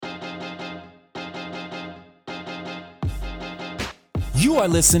You are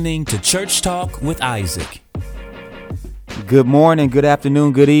listening to Church Talk with Isaac. Good morning, good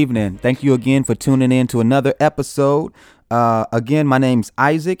afternoon, good evening. Thank you again for tuning in to another episode. Again, my name's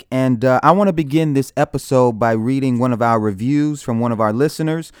Isaac, and I want to begin this episode by reading one of our reviews from one of our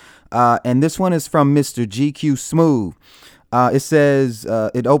listeners. And this one is from Mr. GQ Smooth. It says,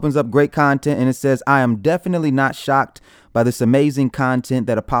 it opens up great content, and it says, I am definitely not shocked by this amazing content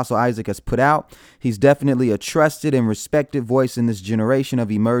that Apostle Isaac has put out. He's definitely a trusted and respected voice in this generation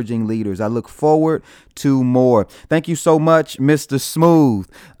of emerging leaders. I look forward to more. Thank you so much, Mr. Smooth.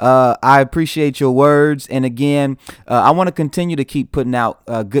 I appreciate your words. And again, I want to continue to keep putting out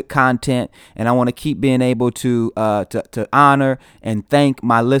good content, and I want to keep being able to honor and thank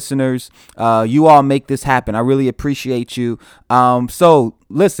my listeners. You all make this happen. I really appreciate you. So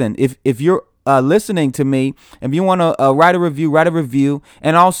listen, if you're listening to me, if you want to write a review.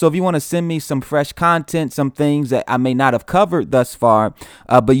 And also, if you want to send me some fresh content, some things that I may not have covered thus far,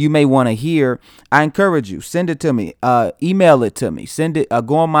 but you may want to hear, I encourage you, send it to me, email it to me, send it,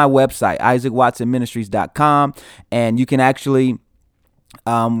 go on my website, isaacwatsonministries.com, and you can actually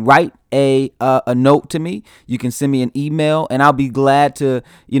write a note to me. You can send me an email, and I'll be glad to,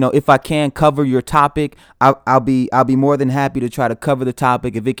 if I can cover your topic, I'll be more than happy to try to cover the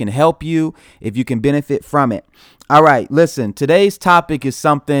topic if it can help you, if you can benefit from it. All right, listen, today's topic is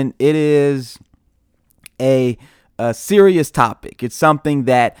something, it is a serious topic. It's something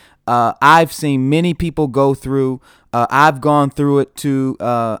that I've seen many people go through. I've gone through it to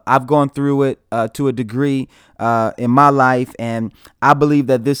a degree in my life, and I believe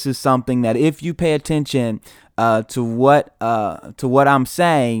that this is something that if you pay attention to what I'm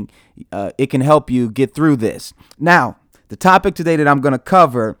saying, it can help you get through this. Now, the topic today that I'm going to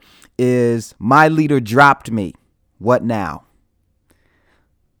cover is my leader dropped me. What now?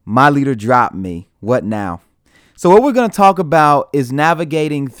 My leader dropped me. What now? So what we're going to talk about is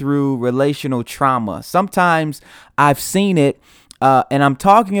navigating through relational trauma. Sometimes I've seen it, and I'm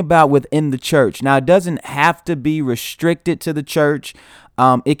talking about within the church. Now, it doesn't have to be restricted to the church.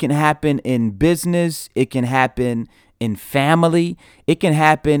 It can happen in business. It can happen in family. It can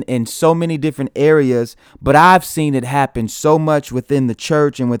happen in so many different areas, but I've seen it happen so much within the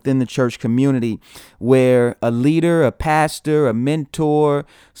church and within the church community, where a leader, a pastor, a mentor,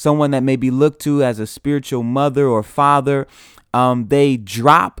 someone that may be looked to as a spiritual mother or father, they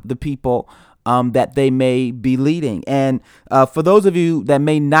drop the people that they may be leading. And for those of you that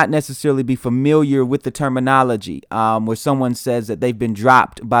may not necessarily be familiar with the terminology, where someone says that they've been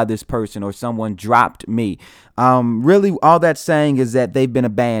dropped by this person or someone dropped me, really all that's saying is that they've been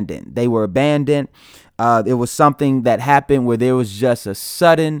abandoned. They were abandoned. It was something that happened where there was just a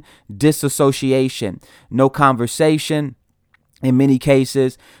sudden disassociation, no conversation. In many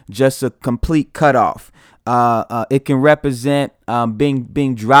cases, just a complete cutoff. It can represent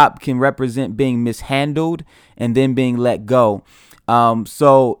being dropped, can represent being mishandled and then being let go.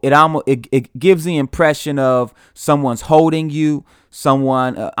 So it gives the impression of someone's holding you,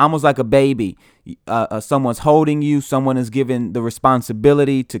 someone almost like a baby. Someone's holding you, someone is given the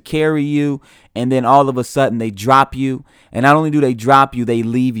responsibility to carry you, and then all of a sudden they drop you. And not only do they drop you, they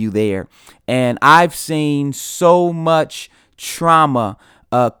leave you there. And I've seen so much trauma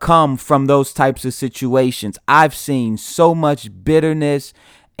come from those types of situations. I've seen so much bitterness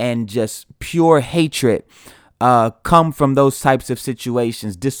and just pure hatred come from those types of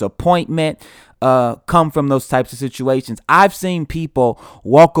situations. Disappointment come from those types of situations. I've seen people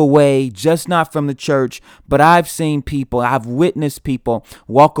walk away, just not from the church, but I've witnessed people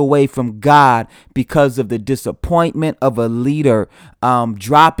walk away from God because of the disappointment of a leader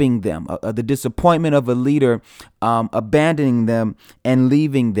dropping them, the disappointment of a leader abandoning them and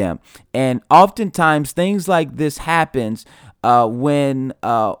leaving them. And oftentimes things like this happens when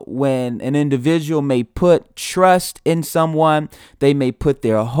an individual may put trust in someone, they may put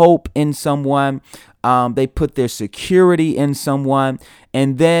their hope in someone, they put their security in someone,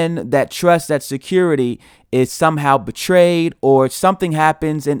 and then that trust, that security is somehow betrayed, or something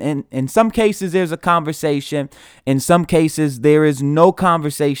happens. And in some cases, there's a conversation. In some cases, there is no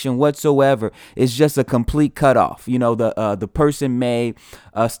conversation whatsoever. It's just a complete cutoff. The person may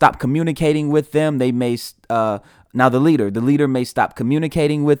stop communicating with them. They may Now, the leader may stop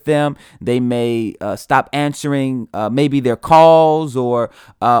communicating with them. They may stop answering maybe their calls, or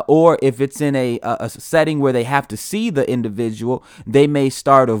if it's in a setting where they have to see the individual, they may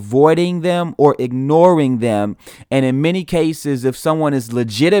start avoiding them or ignoring them. And in many cases, if someone is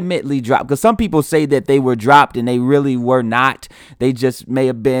legitimately dropped, because some people say that they were dropped and they really were not. They just may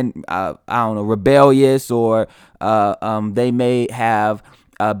have been, rebellious, or they may have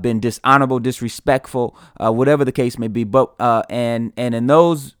been dishonorable, disrespectful, whatever the case may be. But and in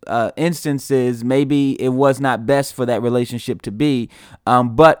those instances, maybe it was not best for that relationship to be.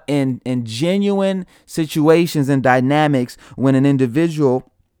 But in genuine situations and dynamics, when an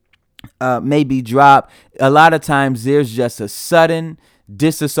individual may be dropped, a lot of times there's just a sudden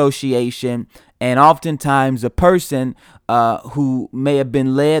disassociation, and oftentimes a person who may have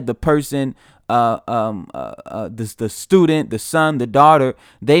been led, the person, the student, the son, the daughter,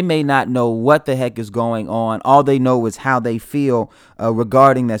 they may not know what the heck is going on. All they know is how they feel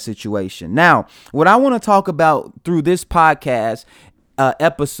regarding that situation. Now, what I want to talk about through this podcast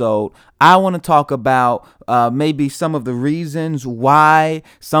episode, I want to talk about maybe some of the reasons why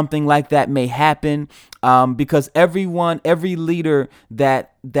something like that may happen, because every leader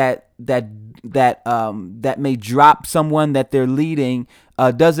that may drop someone that they're leading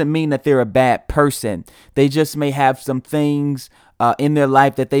doesn't mean that they're a bad person. They just may have some things in their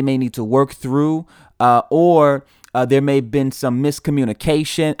life that they may need to work through, or there may have been some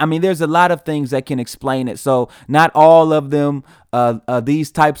miscommunication. I mean, there's a lot of things that can explain it. So not all of them,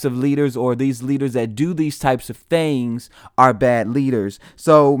 these types of leaders or these leaders that do these types of things are bad leaders.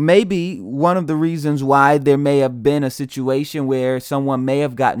 So maybe one of the reasons why there may have been a situation where someone may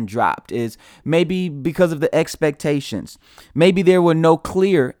have gotten dropped is maybe because of the expectations. Maybe there were no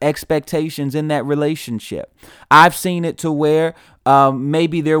clear expectations in that relationship. I've seen it to where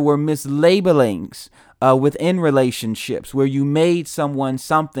maybe there were mislabelings within relationships where you made someone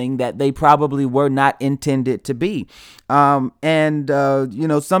something that they probably were not intended to be. Sometimes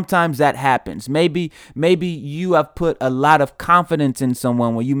that happens. Maybe you have put a lot of confidence in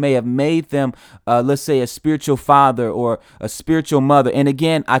someone where you may have made them, let's say, a spiritual father or a spiritual mother. And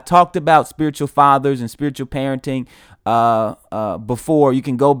again, I talked about spiritual fathers and spiritual parenting before. You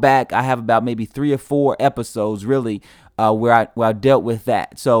can go back. I have about maybe 3 or 4 episodes really where I dealt with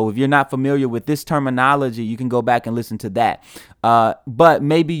that. So if you're not familiar with this terminology, you can go back and listen to that. But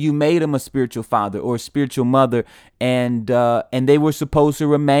maybe you made them a spiritual father or a spiritual mother, and they were supposed to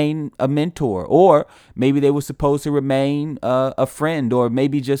remain a mentor, or maybe they were supposed to remain a friend, or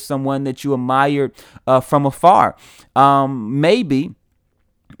maybe just someone that you admired from afar. Maybe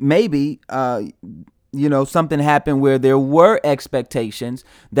something happened where there were expectations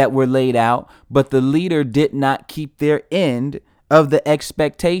that were laid out, but the leader did not keep their end of the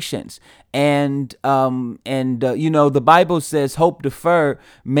expectations. And the Bible says hope deferred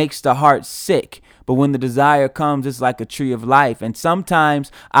makes the heart sick, but when the desire comes, it's like a tree of life. And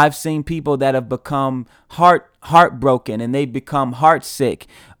sometimes I've seen people that have become heartbroken, and they've become heart sick.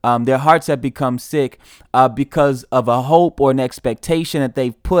 Their hearts have become sick because of a hope or an expectation that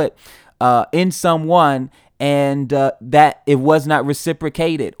they've put in someone, and that it was not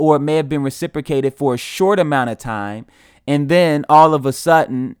reciprocated, or it may have been reciprocated for a short amount of time, and then all of a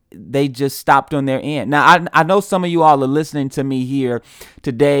sudden they just stopped on their end. Now, I know some of you all are listening to me here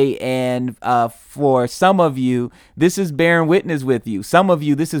today, and for some of you, this is bearing witness with you. Some of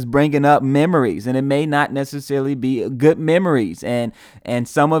you, this is bringing up memories, and it may not necessarily be good memories. And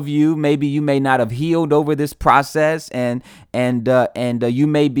some of you, maybe you may not have healed over this process, and you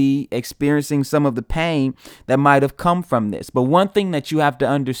may be experiencing some of the pain that might have come from this. But one thing that you have to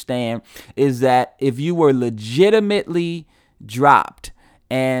understand is that if you were legitimately dropped,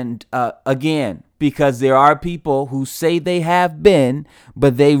 and again, because there are people who say they have been,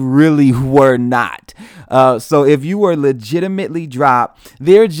 but they really were not. So if you were legitimately dropped,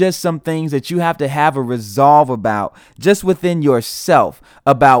 there are just some things that you have to have a resolve about just within yourself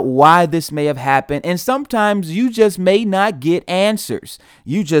about why this may have happened. And sometimes you just may not get answers.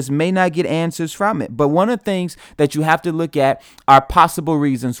 You just may not get answers from it. But one of the things that you have to look at are possible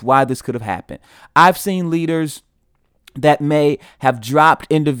reasons why this could have happened. I've seen leaders that may have dropped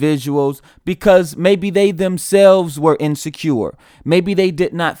individuals because maybe they themselves were insecure. Maybe they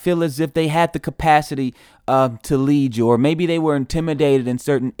did not feel as if they had the capacity to lead you, or maybe they were intimidated in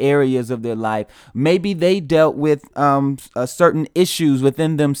certain areas of their life. Maybe they dealt with certain issues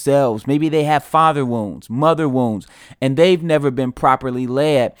within themselves. Maybe they have father wounds, mother wounds, and they've never been properly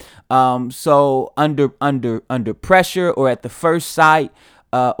led. So under pressure, or at the first sight,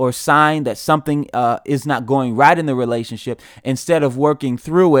 or sign that something is not going right in the relationship, instead of working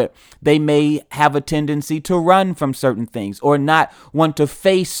through it, they may have a tendency to run from certain things, or not want to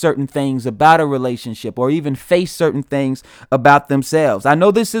face certain things about a relationship, or even face certain things about themselves. I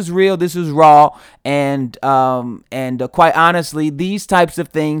know this is real, this is raw, and quite honestly, these types of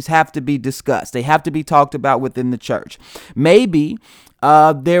things have to be discussed. They have to be talked about within the church. Maybe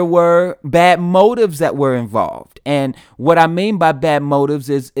there were bad motives that were involved. And what I mean by bad motives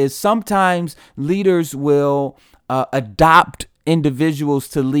is sometimes leaders will adopt individuals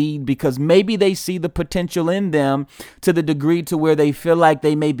to lead because maybe they see the potential in them to the degree to where they feel like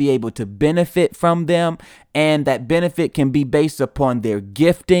they may be able to benefit from them. And that benefit can be based upon their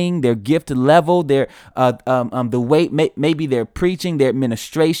gifting, their gift level, their the way maybe their preaching, their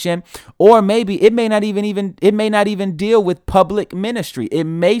administration, or maybe it may not even deal with public ministry. It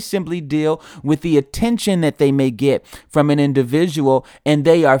may simply deal with the attention that they may get from an individual, and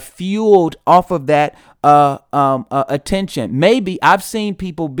they are fueled off of that attention. Maybe I've seen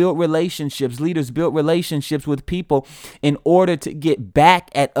people build relationships, leaders build relationships with people in order to get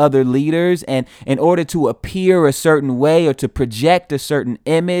back at other leaders and in order to appear a certain way or to project a certain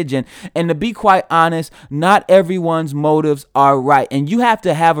image. And to be quite honest, not everyone's motives are right. And you have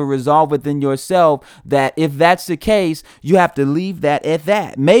to have a resolve within yourself that if that's the case, you have to leave that at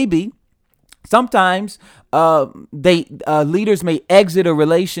that. Maybe sometimes leaders may exit a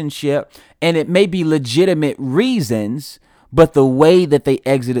relationship and it may be legitimate reasons, but the way that they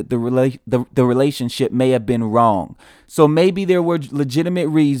exited the relationship may have been wrong. So maybe there were legitimate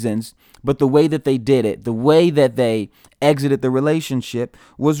reasons, but the way that they did it, the way that they exited the relationship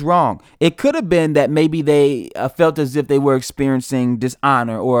was wrong. It could have been that maybe they felt as if they were experiencing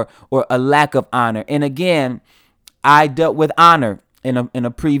dishonor or a lack of honor. And again, I dealt with honor in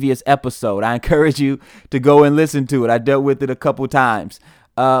a previous episode. I encourage you to go and listen to it. I dealt with it a couple times.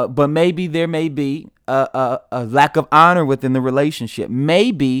 But maybe there may be a lack of honor within the relationship.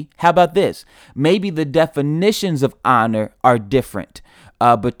 Maybe, how about this? Maybe the definitions of honor are different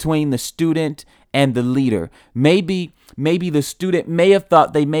between the student and the leader. Maybe the student may have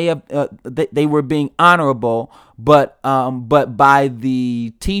thought they were being honorable, but by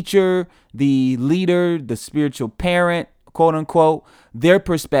the teacher, the leader, the spiritual parent, quote unquote, their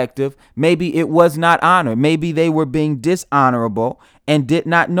perspective, maybe it was not honor. Maybe they were being dishonorable and did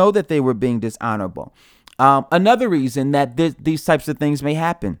not know that they were being dishonorable. Another reason that these types of things may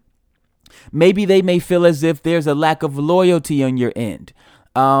happen, maybe they may feel as if there's a lack of loyalty on your end,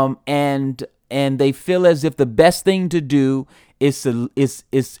 and they feel as if the best thing to do is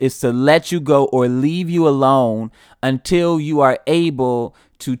to let you go or leave you alone until you are able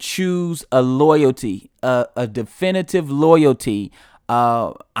to choose a loyalty, a definitive loyalty,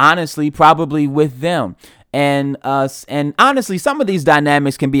 honestly, probably with them. And honestly, some of these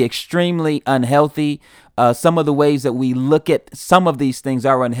dynamics can be extremely unhealthy. Some of the ways that we look at some of these things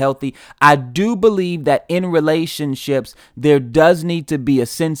are unhealthy. I do believe that in relationships, there does need to be a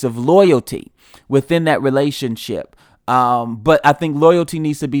sense of loyalty within that relationship. But I think loyalty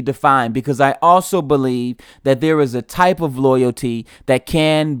needs to be defined, because I also believe that there is a type of loyalty that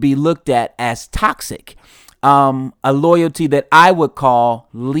can be looked at as toxic. A loyalty that I would call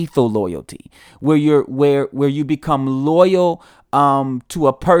lethal loyalty, where you become loyal to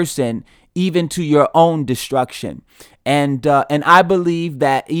a person even to your own destruction. And I believe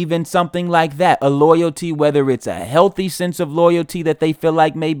that even something like that, a loyalty, whether it's a healthy sense of loyalty that they feel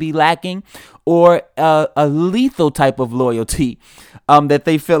like may be lacking, or a lethal type of loyalty that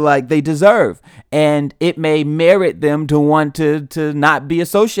they feel like they deserve, and it may merit them to want to not be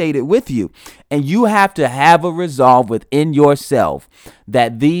associated with you. And you have to have a resolve within yourself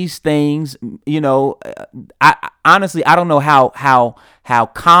that these things, I honestly, I don't know how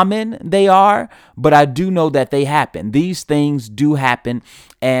common they are, but I do know that they happen. These things do happen.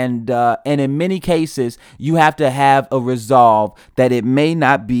 And in many cases, you have to have a resolve that it may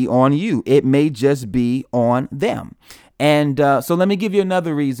not be on you. It may just be on them. And so let me give you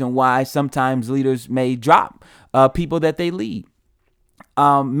another reason why sometimes leaders may drop people that they lead.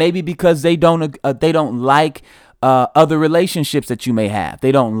 Maybe because they don't like other relationships that you may have.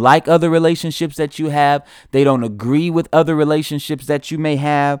 They don't like other relationships that you have. They don't agree with other relationships that you may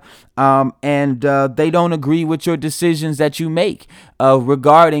have. And they don't agree with your decisions that you make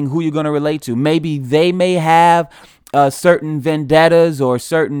regarding who you're going to relate to. Maybe they may have certain vendettas or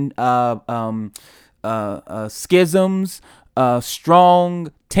certain schisms,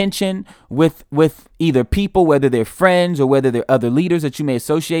 strong tension with either people, whether they're friends or whether they're other leaders that you may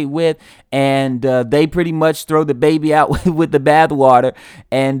associate with, and they pretty much throw the baby out with the bathwater.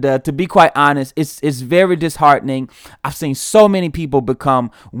 And to be quite honest, it's very disheartening. I've seen so many people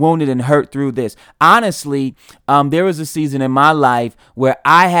become wounded and hurt through this. Honestly, there was a season in my life where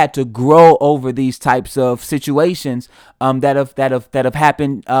I had to grow over these types of situations that have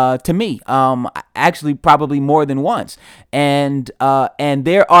happened to me. Actually, probably more than once. And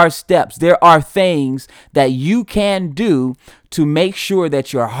there are steps, there are things that you can do to make sure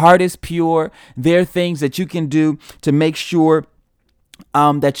that your heart is pure. There are things that you can do to make sure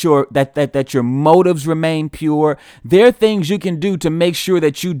that your motives remain pure. There are things you can do to make sure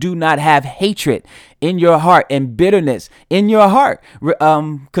that you do not have hatred in your heart and bitterness in your heart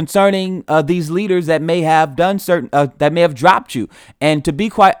concerning these leaders that may have done that may have dropped you. And to be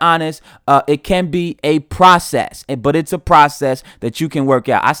quite honest, it can be a process, but it's a process that you can work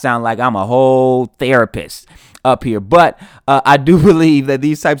out. I sound like I'm a whole therapist up here, but I do believe that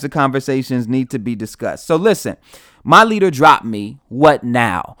these types of conversations need to be discussed. So listen, my leader dropped me. What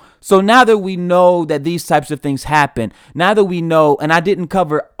now? So now that we know that these types of things happen, now that we know, and I didn't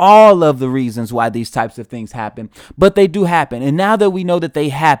cover all of the reasons why these types of things happen, but they do happen. And now that we know that they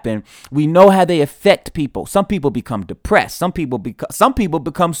happen, we know how they affect people. Some people become depressed. Some people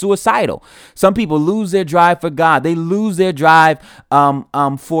become suicidal. Some people lose their drive for God. They lose their drive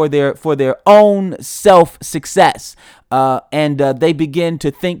for their own self-success. And they begin to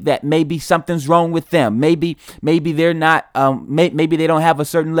think that maybe something's wrong with them. Maybe they're not. Maybe they don't have a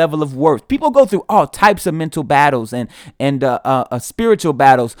certain level of worth. People go through all types of mental battles and spiritual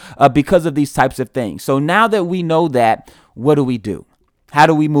battles because of these types of things. So now that we know that, what do we do? How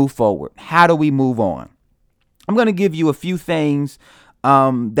do we move forward? How do we move on? I'm going to give you a few things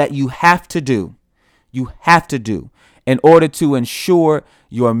that you have to do. You have to do in order to ensure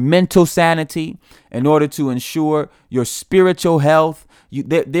your mental sanity, in order to ensure your spiritual health.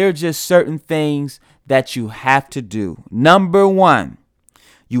 There are just certain things that you have to do. Number one,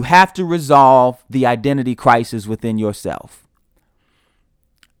 you have to resolve the identity crisis within yourself.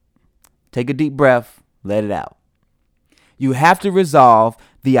 Take a deep breath, let it out. You have to resolve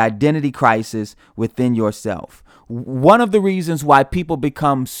the identity crisis within yourself. One of the reasons why people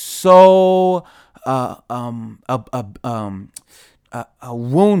become so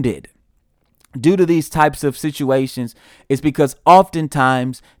wounded due to these types of situations is because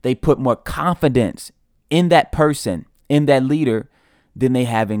oftentimes they put more confidence in that person, in that leader, than they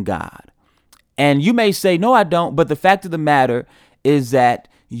have in God. And you may say, no, I don't. But the fact of the matter is that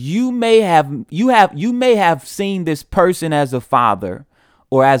you may have seen this person as a father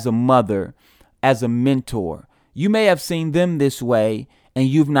or as a mother, as a mentor. You may have seen them this way, and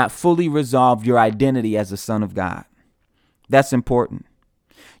you've not fully resolved your identity as a son of God. That's important.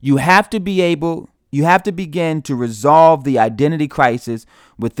 You have to begin to resolve the identity crisis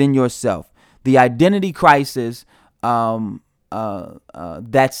within yourself. The identity crisis that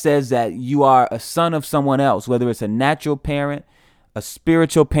says that you are a son of someone else, whether it's a natural parent, a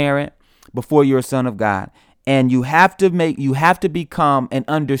spiritual parent, before you're a son of God. And you have to become and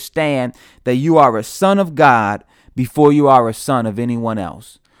understand that you are a son of God before you are a son of anyone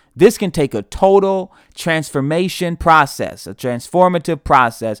else. This can take a total transformation process, a transformative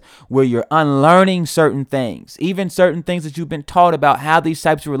process where you're unlearning certain things, even certain things that you've been taught about how these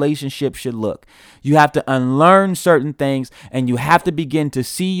types of relationships should look. You have to unlearn certain things, and you have to begin to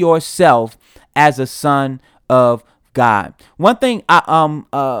see yourself as a son of God. One thing that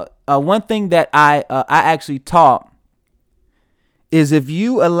I actually taught is if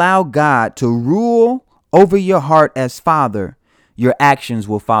you allow God to rule over your heart as father, your actions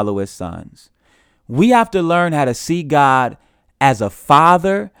will follow as sons. We have to learn how to see God as a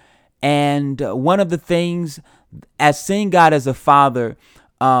father. And one of the things, as seeing God as a father,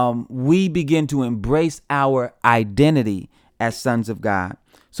 we begin to embrace our identity as sons of God.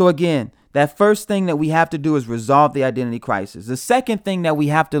 So again, that first thing that we have to do is resolve the identity crisis. The second thing that we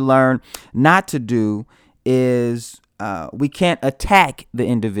have to learn not to do is we can't attack the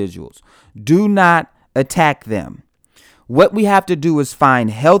individuals. Do not attack them. What we have to do is find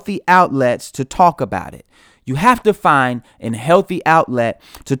healthy outlets to talk about it. You have to find a healthy outlet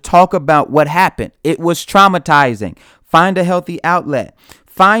to talk about what happened. It was traumatizing. Find a healthy outlet.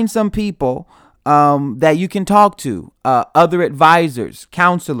 Find some people that you can talk to, other advisors,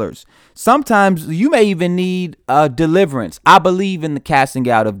 counselors. Sometimes you may even need deliverance. I believe in the casting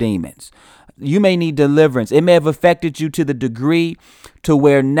out of demons. You may need deliverance. It may have affected you to the degree to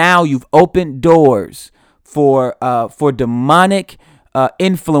where now you've opened doors for demonic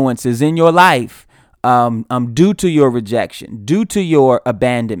influences in your life, due to your rejection, due to your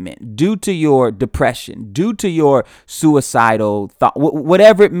abandonment, due to your depression, due to your suicidal thought,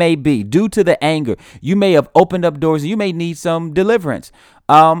 whatever it may be, due to the anger. You may have opened up doors. You may need some deliverance,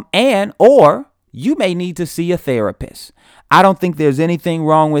 or you may need to see a therapist. I don't think there's anything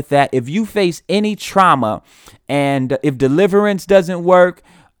wrong with that. If you face any trauma, and if deliverance doesn't work,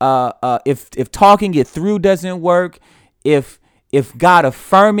 if talking it through doesn't work, if God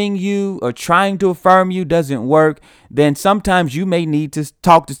affirming you or trying to affirm you doesn't work, then sometimes you may need to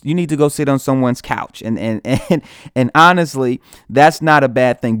you need to go sit on someone's couch. And honestly, that's not a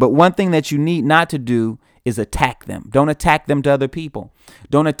bad thing. But one thing that you need not to do is attack them. Don't attack them to other people.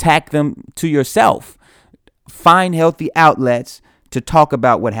 Don't attack them to yourself. Find healthy outlets to talk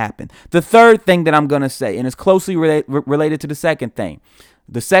about what happened. The third thing that I'm going to say, and it's closely related to the second thing.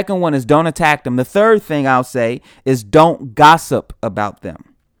 The second one is don't attack them. The third thing I'll say is don't gossip about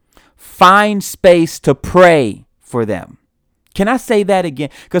them. Find space to pray for them. Can I say that again?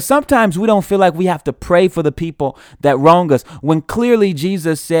 Because sometimes we don't feel like we have to pray for the people that wrong us, when clearly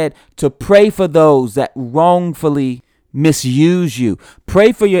Jesus said to pray for those that wrongfully misuse you.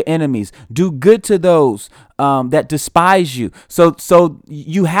 Pray for your enemies. Do good to those that despise you. So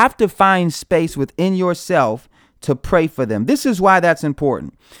you have to find space within yourself to pray for them. This is why that's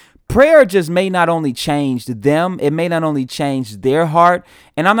important. Prayer just may not only change them, it may not only change their heart.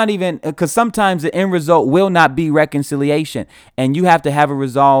 And I'm not even, because sometimes the end result will not be reconciliation, and you have to have a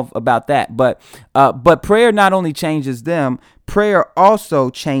resolve about that. But prayer not only changes them, prayer also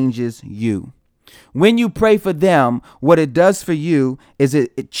changes you. When you pray for them, what it does for you is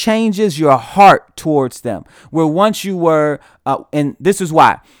it changes your heart towards them. Where once you were, and this is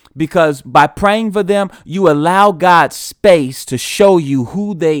why. Because by praying for them, you allow God space to show you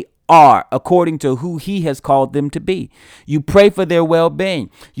who they are according to who he has called them to be. You pray for their well-being.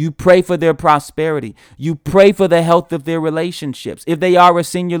 You pray for their prosperity. You pray for the health of their relationships. If they are a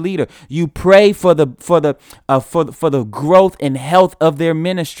senior leader, you pray for the growth and health of their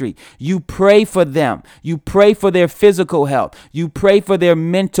ministry. You pray for them. You pray for their physical health. You pray for their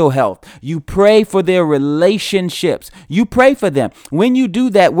mental health. You pray for their relationships. You pray for them. When you do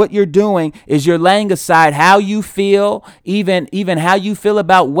that, what you're doing is you're laying aside how you feel, even how you feel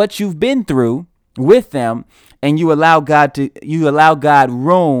about what you've been through with them, and you allow God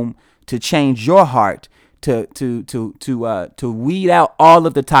room to change your heart, to weed out all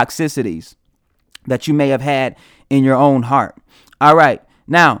of the toxicities that you may have had in your own heart. All right.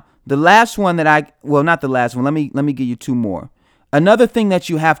 Now, the last one not the last one. Let me give you two more. Another thing that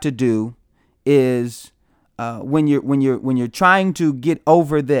you have to do is when you're trying to get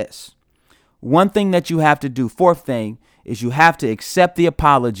over this, one thing that you have to do, fourth thing, is you have to accept the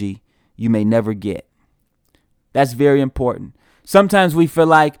apology you may never get. That's very important. Sometimes we feel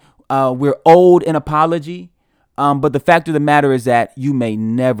like we're owed an apology, but the fact of the matter is that you may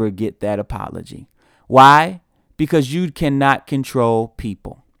never get that apology. Why? Because you cannot control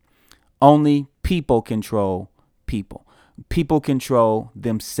people. Only people control people. People control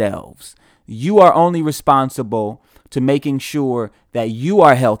themselves. You are only responsible to making sure that you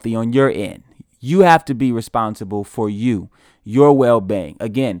are healthy on your end. You have to be responsible for your well-being.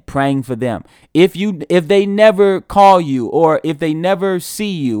 Again, praying for them. If they never call you, or if they never see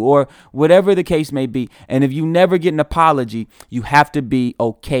you, or whatever the case may be, and if you never get an apology, you have to be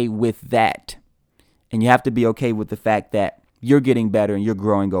okay with that. And you have to be okay with the fact that you're getting better and you're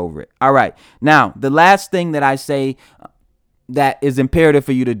growing over it. All right. Now, the last thing that I say that is imperative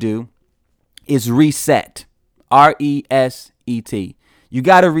for you to do is reset. R-E-S-E-T. You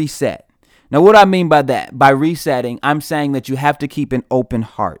got to reset. Now, what I mean by that, by resetting, I'm saying that you have to keep an open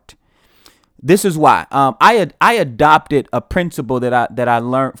heart. This is why I adopted a principle that I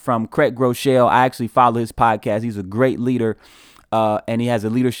learned from Craig Groeschel. I actually follow his podcast. He's a great leader, and he has a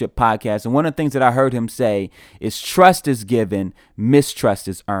leadership podcast. And one of the things that I heard him say is trust is given, mistrust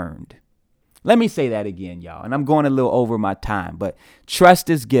is earned. Let me say that again, y'all. And I'm going a little over my time, but trust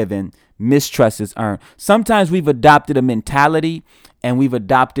is given, mistrust is earned. Sometimes we've adopted a mentality, and we've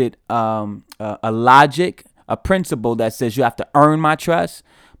adopted a logic, a principle that says you have to earn my trust.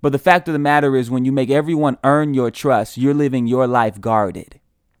 But the fact of the matter is, when you make everyone earn your trust, you're living your life guarded.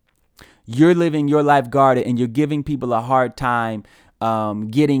 You're living your life guarded, and you're giving people a hard time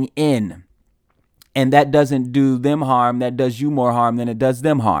getting in. And that doesn't do them harm. That does you more harm than it does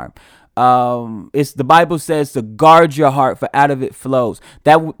them harm. It's the Bible says to guard your heart, for out of it flows.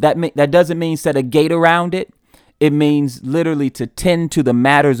 That doesn't mean set a gate around it. It means literally to tend to the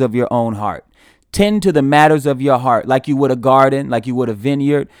matters of your own heart. Tend to the matters of your heart, like you would a garden, like you would a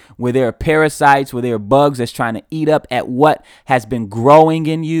vineyard, where there are parasites, where there are bugs that's trying to eat up at what has been growing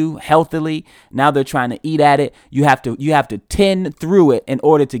in you healthily. Now they're trying to eat at it. You have to tend through it in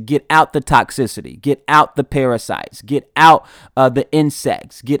order to get out the toxicity, get out the parasites, get out the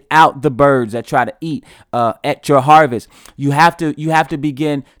insects, get out the birds that try to eat at your harvest. You have to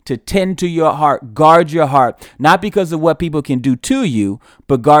begin to tend to your heart, guard your heart, not because of what people can do to you,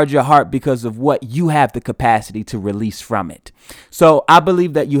 but guard your heart because of what you have the capacity to release from it. So I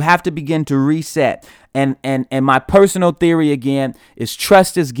believe that you have to begin to reset. And my personal theory again is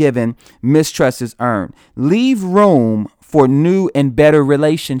trust is given, mistrust is earned. Leave room for new and better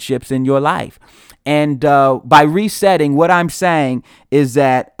relationships in your life. And by resetting, what I'm saying is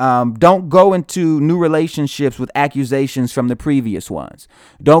that don't go into new relationships with accusations from the previous ones.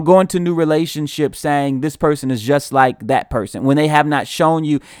 Don't go into new relationships saying this person is just like that person when they have not shown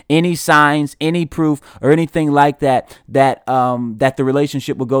you any signs, any proof, or anything like that that the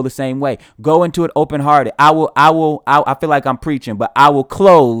relationship will go the same way. Go into it open-hearted. I feel like I'm preaching, but I will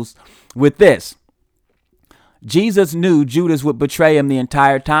close with this. Jesus knew Judas would betray him the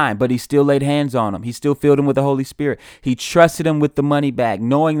entire time, but he still laid hands on him. He still filled him with the Holy Spirit. He trusted him with the money bag,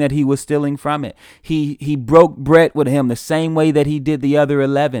 knowing that he was stealing from it. He broke bread with him the same way that he did the other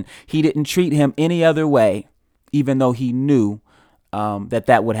 11. He didn't treat him any other way, even though he knew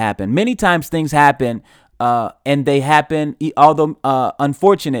that would happen. Many times things happen, and they happen, although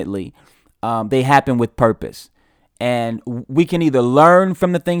unfortunately, they happen with purpose. And we can either learn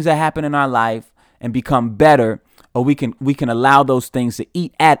from the things that happen in our life and become better, or we can allow those things to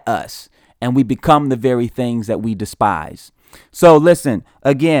eat at us and we become the very things that we despise. So listen,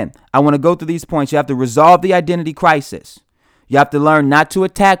 again, I want to go through these points. You have to resolve the identity crisis. You have to learn not to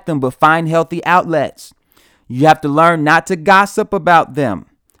attack them, but find healthy outlets. You have to learn not to gossip about them,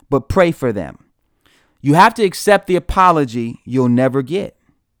 but pray for them. You have to accept the apology you'll never get.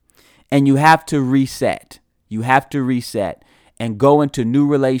 And you have to reset. You have to reset and go into new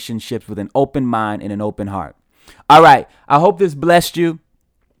relationships with an open mind and an open heart. All right. I hope this blessed you.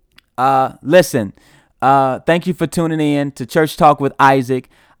 Listen, thank you for tuning in to Church Talk with Isaac.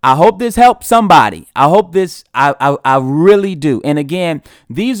 I hope this helped somebody. I hope this, I really do. And again,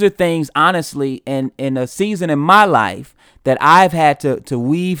 these are things, honestly, in a season in my life that I've had to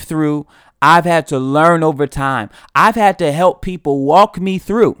weave through. I've had to learn over time. I've had to help people walk me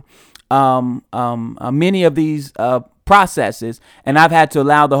through many of these processes, and I've had to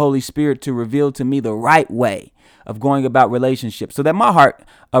allow the Holy Spirit to reveal to me the right way of going about relationships so that my heart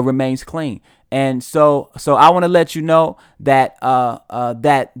remains clean. And so I want to let you know that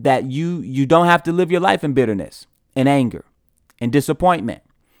that you don't have to live your life in bitterness and anger and disappointment.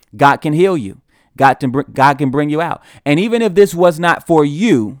 God can heal you. God can bring you out. And even if this was not for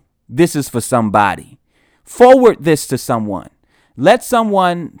you, this is for somebody. Forward this to someone. Let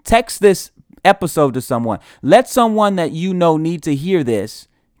someone text this episode to someone. Let someone that you know need to hear this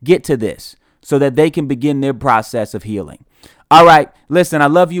get to this so that they can begin their process of healing. All right. Listen, I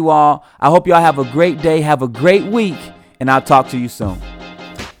love you all. I hope y'all have a great day. Have a great week, and I'll talk to you soon.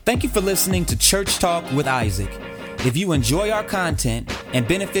 Thank you for listening to Church Talk with Isaac. If you enjoy our content and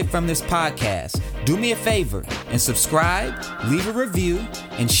benefit from this podcast, do me a favor and subscribe, leave a review,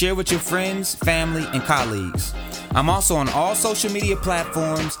 and share with your friends, family, and colleagues. I'm also on all social media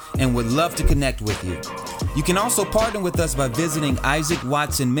platforms and would love to connect with you. You can also partner with us by visiting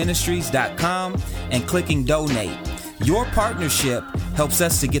isaacwatsonministries.com and clicking donate. Your partnership helps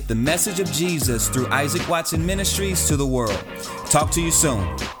us to get the message of Jesus through Isaac Watson Ministries to the world. Talk to you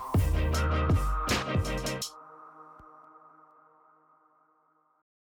soon.